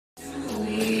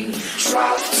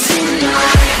drop tonight.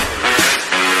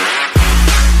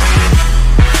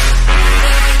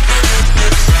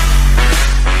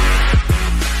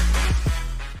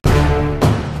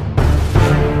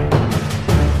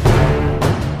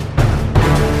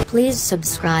 Please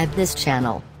subscribe this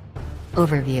channel.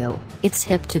 Overview: it's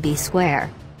hip to be square.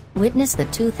 Witness the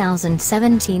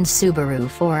 2017 Subaru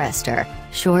Forester.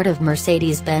 Short of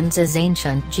Mercedes-Benz's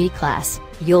ancient G-Class,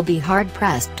 you'll be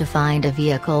hard-pressed to find a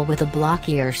vehicle with a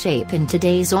blockier shape in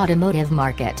today's automotive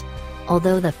market.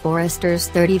 Although the Forester's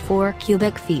 34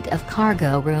 cubic feet of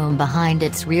cargo room behind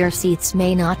its rear seats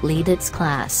may not lead its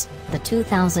class, the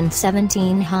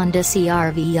 2017 Honda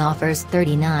CR-V offers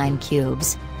 39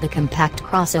 cubes. The compact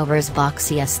crossover's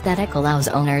boxy aesthetic allows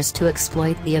owners to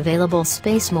exploit the available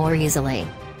space more easily.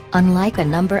 Unlike a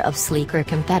number of sleeker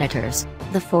competitors,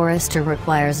 the Forester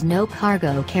requires no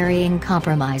cargo carrying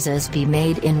compromises be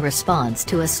made in response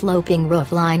to a sloping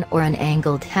roofline or an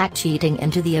angled hatch eating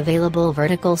into the available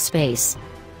vertical space.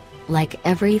 Like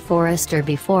every Forester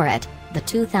before it, the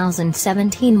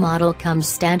 2017 model comes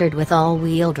standard with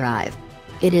all-wheel drive.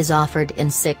 It is offered in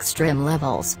 6 trim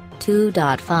levels: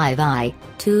 2.5i,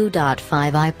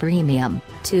 2.5i Premium,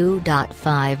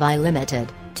 2.5i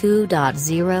Limited,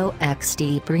 2.0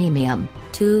 XD Premium,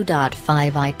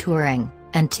 2.5i Touring,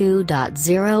 and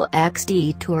 2.0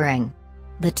 XD Touring.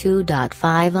 The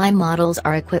 2.5i models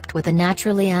are equipped with a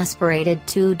naturally aspirated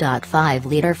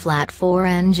 2.5-liter flat-4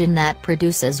 engine that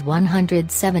produces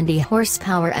 170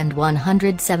 horsepower and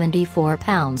 174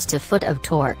 pounds-to-foot of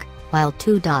torque, while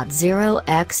 2.0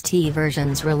 XT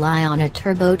versions rely on a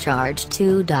turbocharged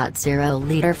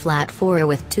 2.0-liter flat-4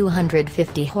 with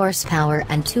 250 horsepower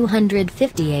and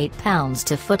 258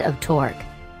 pounds-to-foot of torque.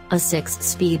 A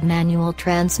 6-speed manual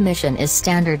transmission is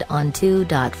standard on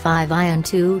 2.5i and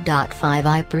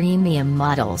 2.5i Premium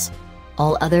models.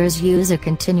 All others use a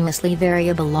continuously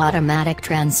variable automatic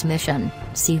transmission,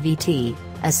 CVT,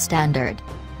 as standard.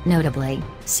 Notably,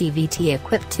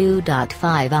 CVT-equipped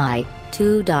 2.5i,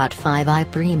 2.5i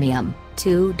Premium,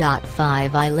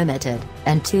 2.5i Limited,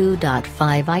 and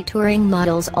 2.5i Touring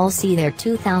models all see their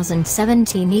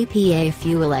 2017 EPA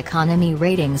fuel economy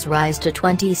ratings rise to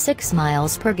 26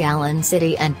 miles per gallon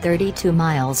city and 32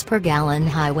 miles per gallon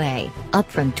highway, up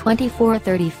from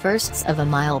 24/31 of a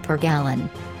mile per gallon.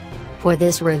 For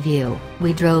this review,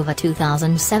 we drove a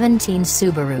 2017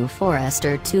 Subaru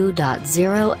Forester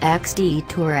 2.0 XD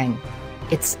Touring.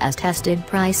 Its as-tested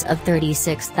price of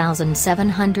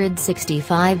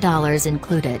 $36,765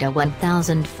 included a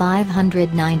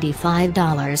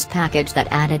 $1,595 package that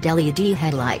added LED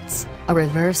headlights, a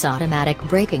reverse automatic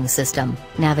braking system,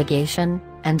 navigation,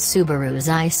 and Subaru's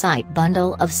EyeSight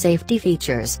bundle of safety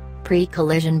features: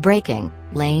 pre-collision braking,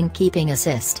 lane keeping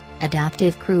assist,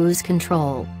 adaptive cruise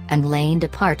control, and lane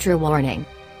departure warning.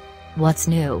 What's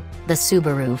new? The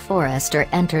Subaru Forester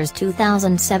enters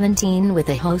 2017 with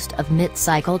a host of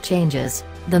mid-cycle changes,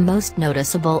 the most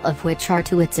noticeable of which are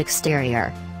to its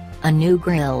exterior. A new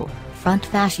grille, front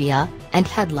fascia, and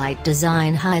headlight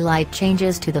design highlight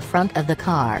changes to the front of the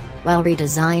car, while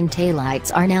redesigned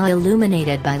taillights are now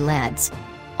illuminated by LEDs.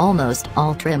 Almost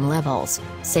all trim levels,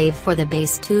 save for the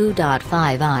base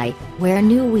 2.5i, wear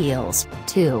new wheels,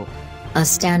 too. A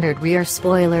standard rear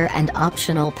spoiler and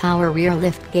optional power rear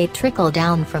liftgate trickle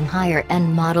down from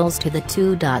higher-end models to the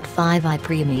 2.5i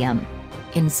Premium.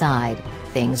 Inside,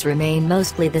 things remain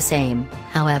mostly the same,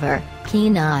 however,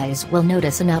 keen eyes will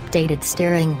notice an updated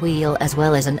steering wheel as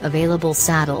well as an available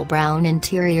saddle brown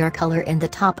interior color in the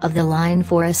top-of-the-line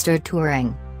Forester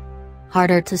Touring.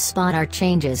 Harder to spot are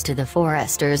changes to the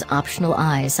Forester's optional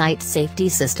EyeSight safety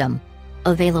system.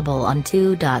 Available on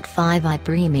 2.5i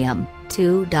Premium,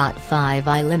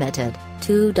 2.5i Limited,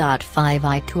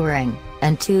 2.5i Touring,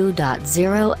 and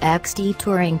 2.0 XD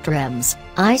Touring trims,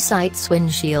 EyeSight's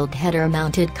windshield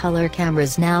header-mounted color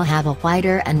cameras now have a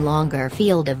wider and longer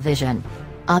field of vision.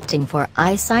 Opting for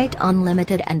EyeSight on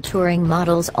Limited and Touring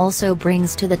models also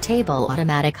brings to the table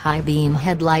automatic high-beam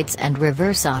headlights and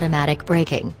reverse automatic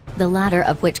braking, the latter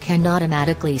of which can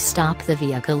automatically stop the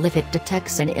vehicle if it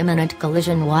detects an imminent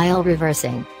collision while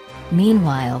reversing.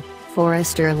 Meanwhile,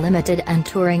 Forester Limited and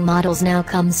Touring models now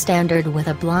come standard with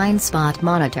a blind spot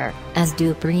monitor, as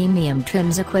do Premium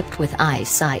trims equipped with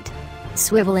EyeSight.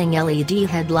 Swiveling LED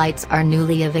headlights are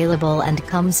newly available and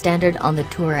come standard on the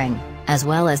Touring, as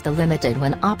well as the Limited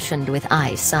when optioned with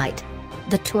EyeSight.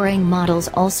 The Touring models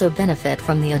also benefit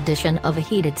from the addition of a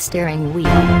heated steering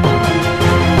wheel.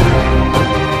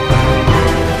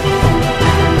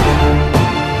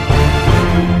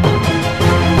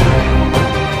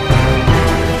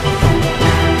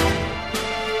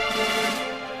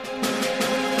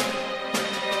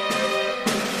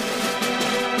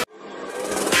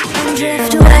 and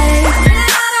drift away.